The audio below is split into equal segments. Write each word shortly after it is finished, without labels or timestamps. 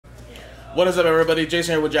What is up, everybody?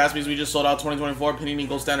 Jason here with Jaspys. We just sold out 2024 Panini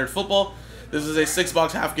Gold Standard Football. This is a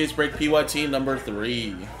 6-box half case break PYT number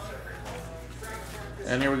 3.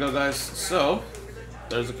 And here we go, guys. So,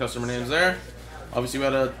 there's the customer names there. Obviously, we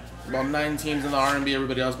had about 9 teams in the R&B.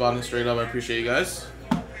 Everybody else bought in straight up. I appreciate you guys.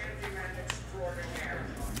 And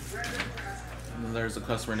then there's the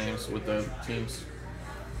customer names with the teams.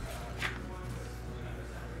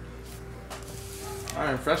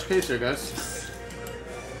 Alright, fresh case here, guys.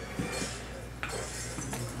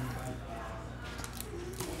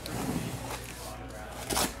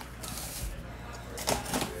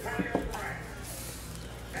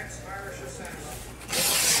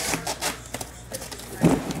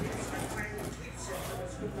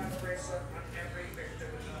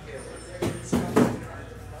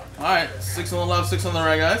 Alright, 6 on the left, 6 on the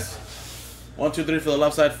right, guys. 1, 2, 3 for the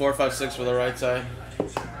left side, 4, 5, 6 for the right side.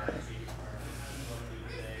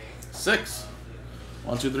 6.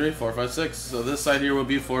 1, 2, 3, 4, 5, 6. So this side here will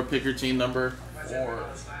be for pick your team number 4.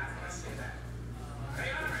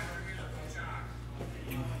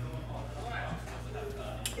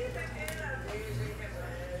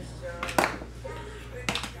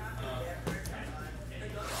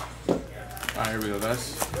 Alright, here we go,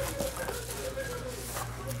 guys.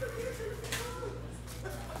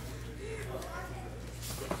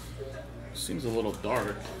 Seems a little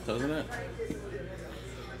dark, doesn't it?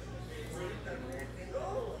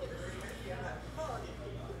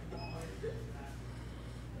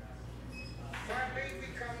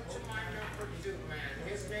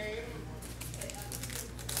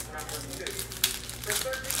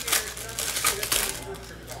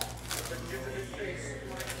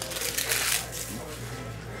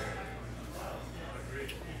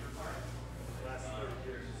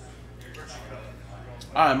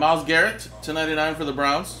 Alright, Miles Garrett, /99 for the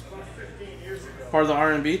Browns. Part of the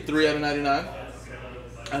R&B, 3 out of 99.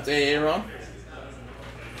 That's Aaron.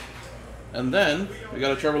 And then, we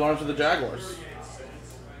got a Trevor Lawrence for the Jaguars.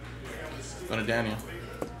 Go to Daniel.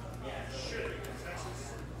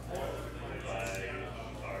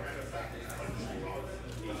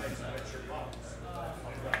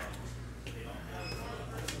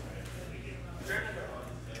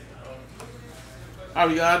 Alright,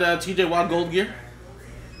 we got TJ Watt Gold Gear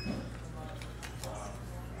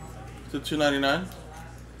to $2.99.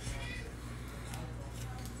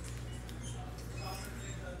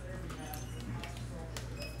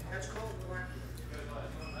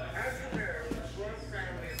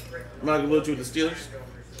 Michael Lucci with the Steelers.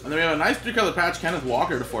 And then we have a nice 3-color patch, Kenneth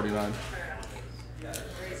Walker to $49.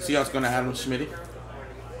 See how it's going to Adam Schmitty.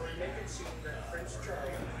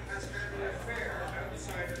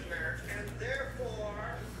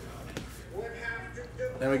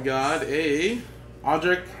 Then we got a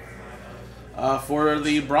Audric for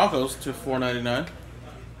the Broncos to $4.99.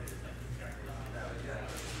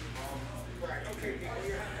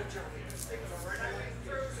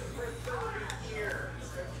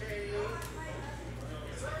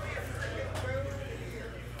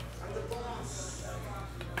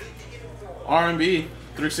 R&B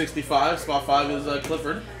 365, spot 5 is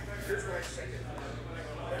Clifford.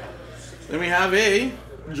 Then we have a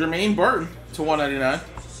Jermaine Burton to $1.99.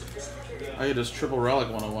 I had his triple relic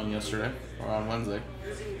 101 yesterday, or on Wednesday.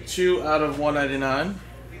 2 out of $1.99.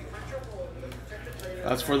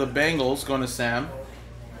 That's for the Bengals, going to Sam.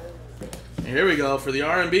 And here we go for the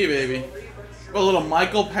R&B, baby. A little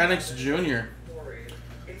Michael Penix Jr.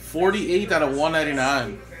 48 out of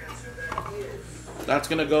 $1.99. That's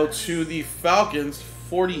going to go to the Falcons,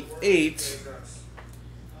 48,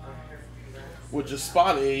 which is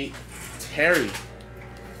spot 8, Terry.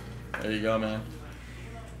 There you go, man.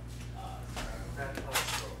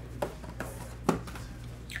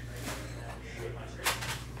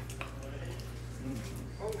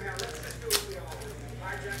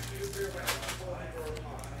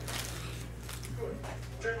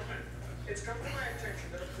 It's come to my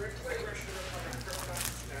attention that a breakaway rusher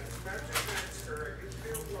about to transfer a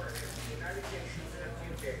youth work to the United Nations in a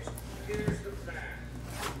few days. Here's the plan.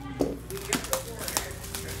 We get the warhead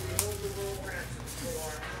and we hold the world ransom for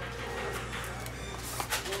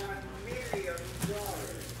 $1 million.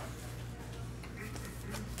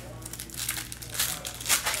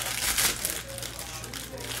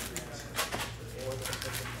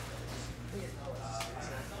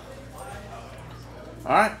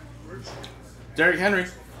 All right. Derrick Henry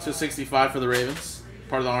to 65 for the Ravens,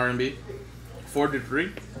 part of the R&B,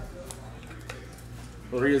 4-3.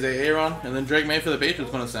 Loria's Aaron, and then Drake May for the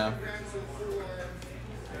Patriots, going to Sam.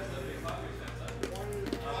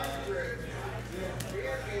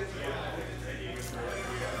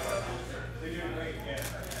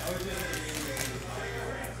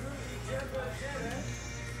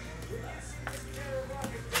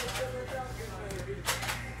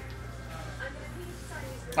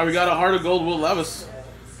 Alright, we got a Heart of Gold Will Levis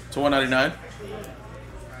to 199.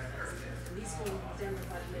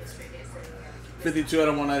 52 out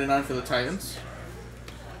of 199 for the Titans.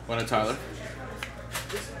 One of Tyler.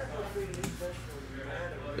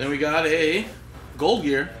 Then we got a Gold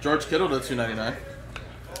Gear, George Kittle to 299.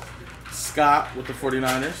 Scott with the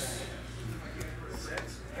 49ers.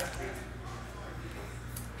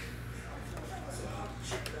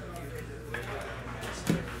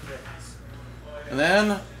 And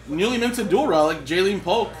then newly minted dual relic, Jalen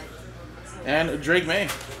Polk and Drake May.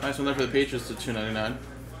 Nice one there for the Patriots to 299.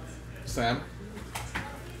 Sam.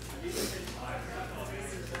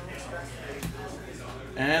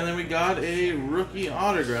 And then we got a rookie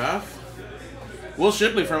autograph. Will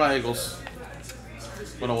Shipley for my Eagles.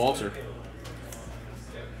 What a Walter.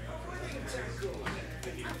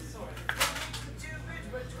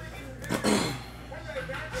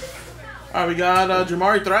 Alright, we got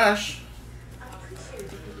Jamari Thrash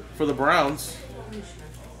for the Browns.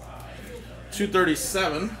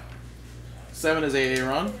 237. 7 is AA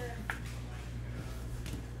run.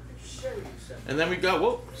 And then we got,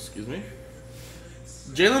 whoa, excuse me,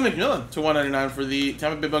 Jalen McMillan to 199 for the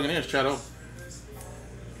Tampa Bay Buccaneers. Chat out.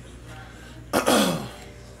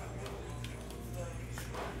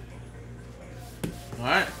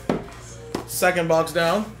 Alright. Second box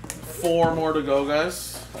down. 4 more to go,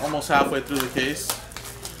 guys. Almost halfway through the case.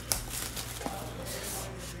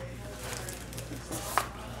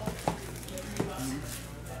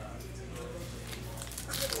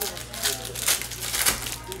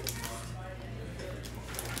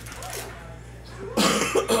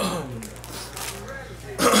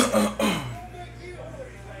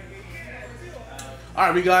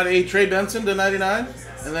 Alright, we got a Trey Benson to 99,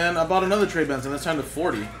 and then I bought another Trey Benson, this time to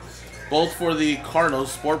 40. Both for the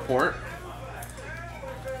Cardinals Sport Port.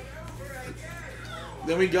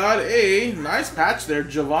 Then we got a nice patch there,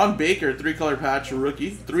 Javon Baker, 3-color patch rookie.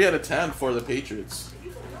 3 out of 10 for the Patriots.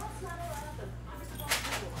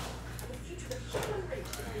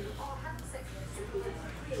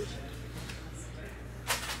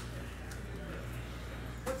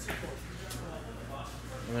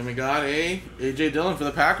 And then we got a A.J. Dillon for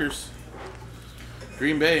the Packers.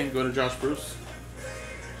 Green Bay, go to Josh Bruce.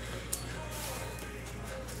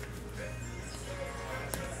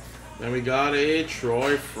 Then we got a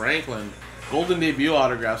Troy Franklin. Golden debut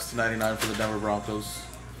autographs to 99 for the Denver Broncos.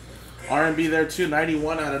 R&B there too,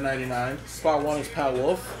 91 out of 99. Spot 1 is Pat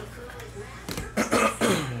Wolf.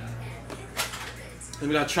 Then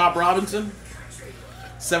we got Chop Robinson.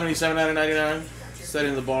 77 out of 99.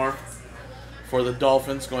 Setting the bar for the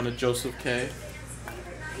Dolphins, going to Joseph K.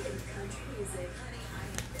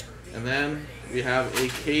 And then we have a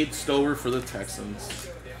Cade Stover for the Texans.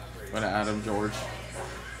 Going to Adam George.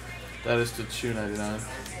 That is to $2.99.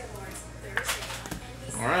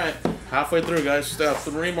 Alright, halfway through, guys. Still have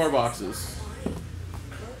 3 more boxes.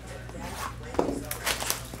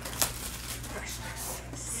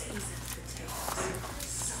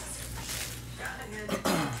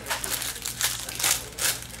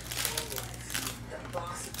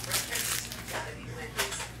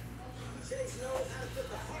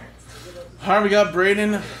 Alright, we got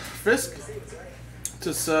Braden Fisk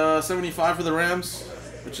to 75 for the Rams,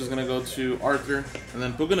 which is going to go to Arthur. And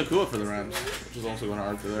then Puka Nacua for the Rams, which is also going to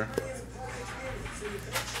Arthur there.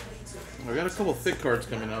 We got a couple thick cards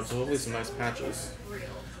coming out, so hopefully some nice patches.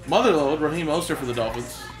 Motherload, Raheem Mostert for the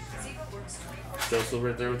Dolphins. Joseph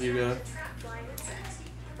right there with you guys.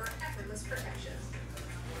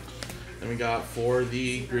 Then we got for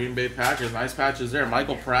the Green Bay Packers, nice patches there.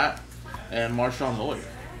 Michael Pratt and Marshawn Lloyd.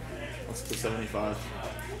 That's to 75.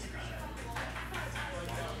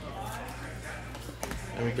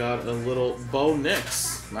 And we got a little Bo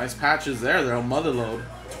Nix. Nice patches there. They're on Motherload.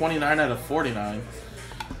 29 out of 49.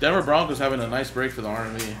 Denver Broncos having a nice break for the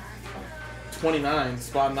R&B. 29,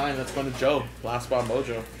 spot 9. That's going to Joe. Last spot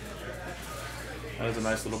Mojo. That is a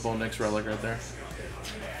nice little Bo Nix relic right there.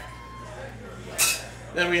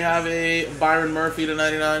 Then we have a Byron Murphy to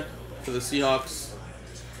 99 for the Seahawks.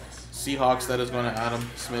 Seahawks, that is going to Adam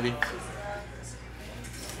Smitty.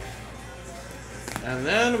 And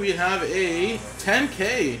then we have a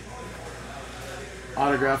 10K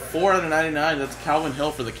autograph, 4 out of 99. That's Calvin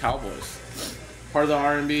Hill for the Cowboys. Part of the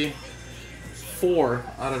R&B, 4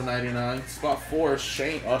 out of 99. Spot 4 is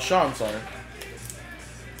Sean, sorry.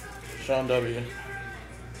 Sean W.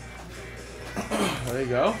 There you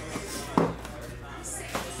go. All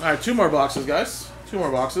right, 2 more boxes, guys. 2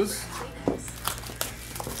 more boxes.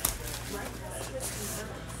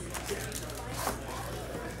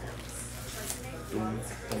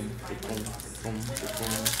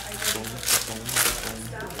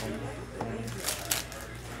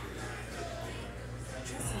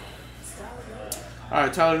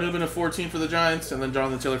 Alright, Tyler Newman at 14 for the Giants, and then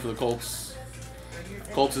Jonathan Taylor for the Colts.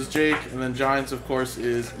 Colts is Jake, and then Giants, of course,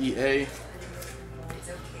 is EA.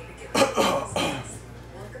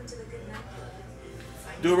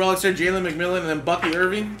 Dual relics there, Jalen McMillan, and then Bucky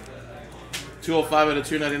Irving. 205 out of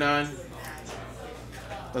 299.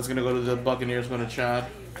 That's going to go to the Buccaneers, going to Chad.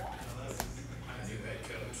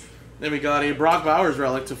 Then we got a Brock Bowers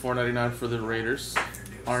relic to 499 for the Raiders.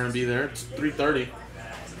 R&B there. It's 330.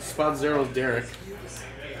 Spot 0 is Derek.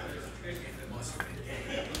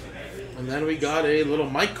 And then we got a little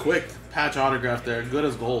Mike Quick patch autograph there. Good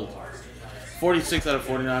as gold. 46 out of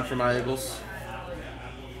 49 for my Eagles.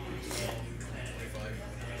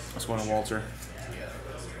 That's going to Walter.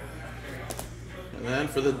 And then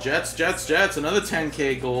for the Jets, another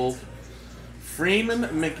 10K gold. Freeman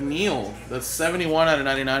McNeil. That's 71 out of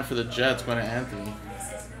 99 for the Jets. Going to Anthony.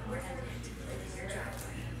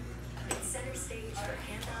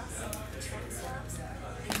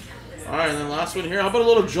 Alright, and then last one here. How about a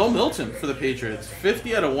little Joe Milton for the Patriots?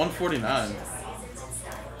 50 out of 149.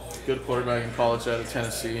 Good quarterback in college out of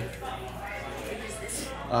Tennessee.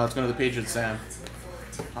 It's going to the Patriots, Sam.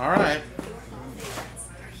 Alright.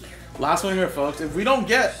 Last one here, folks. If we don't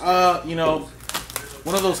get, you know,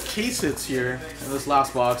 one of those case hits here in this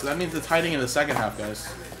last box, that means it's hiding in the second half, guys.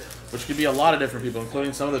 Which could be a lot of different people,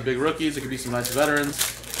 including some of the big rookies. It could be some nice veterans.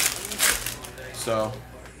 So,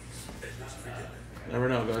 never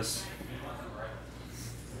know, guys.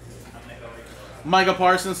 Micah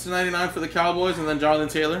Parsons to 99 for the Cowboys, and then Jonathan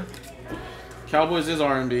Taylor. Cowboys is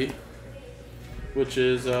R&B, which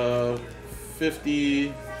is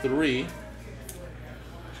 53.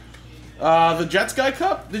 The Jets Guy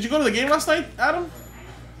Cup. Did you go to the game last night, Adam?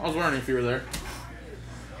 I was wondering if you were there.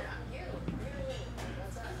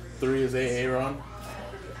 3 is Aaron.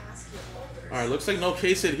 Alright, looks like no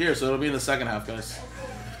case hit here, so it'll be in the second half, guys.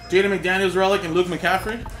 Jaden McDaniels relic and Luke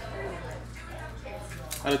McCaffrey.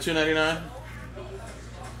 Out of 299.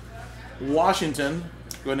 Washington,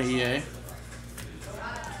 going to EA.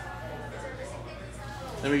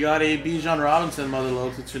 Then we got a Bijan Robinson Mother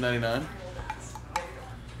Lode to 299.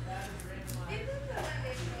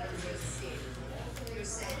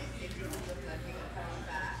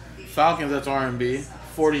 Falcons, that's R&B.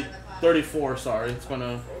 34, sorry. It's going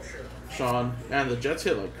to Sean. And the Jets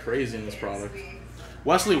hit like crazy in this product.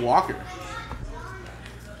 Wesley Walker.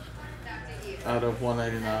 Out of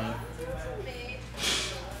 199.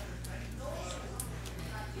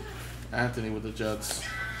 Anthony with the Jets.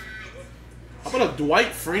 How about a Dwight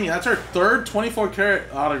Freeney? That's our third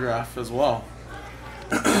 24-karat autograph as well.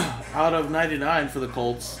 Out of 99 for the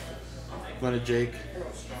Colts. Going to Jake.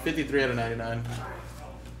 53 out of 99.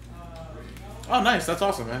 Oh, nice. That's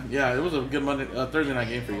awesome, man. Yeah, it was a good Thursday night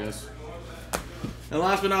game for you guys. And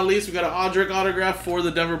last but not least, we got an Audric autograph for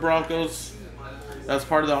the Denver Broncos. That's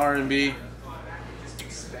part of the R&B,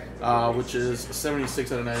 which is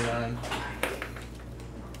 76 out of 99.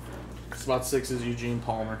 Spot 6 is Eugene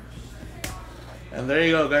Palmer. And there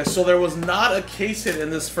you go, guys. So there was not a case hit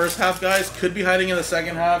in this first half, guys. Could be hiding in the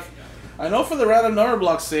second half. I know for the random number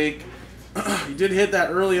block's sake, you did hit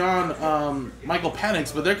that early on, Michael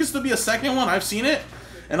Penix, but there could still be a second one. I've seen it.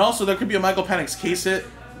 And also, there could be a Michael Penix case hit.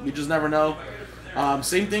 You just never know.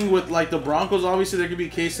 Same thing with, like, the Broncos. Obviously, there could be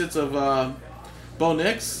case hits of Bo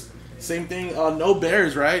Nix. Same thing. No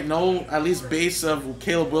Bears, right? No, at least, base of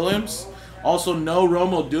Caleb Williams. Also, no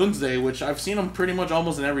Romo Doomsday, which I've seen him pretty much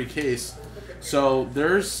almost in every case. So,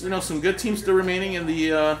 there's, you know, some good teams still remaining in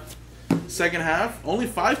the second half. Only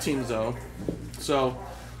 5 teams, though. So,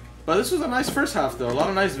 but this was a nice first half, though. A lot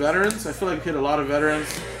of nice veterans. I feel like we hit a lot of veterans.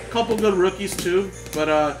 A couple good rookies, too. But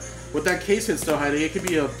with that case hit still hiding, it could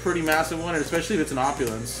be a pretty massive one, especially if it's an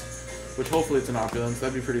opulence. Which, hopefully, it's an opulence.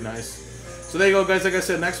 That'd be pretty nice. So, there you go, guys. Like I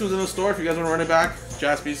said, next one's in the store. If you guys want to run it back,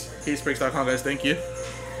 Jaspys, casebreaks.com, guys. Thank you.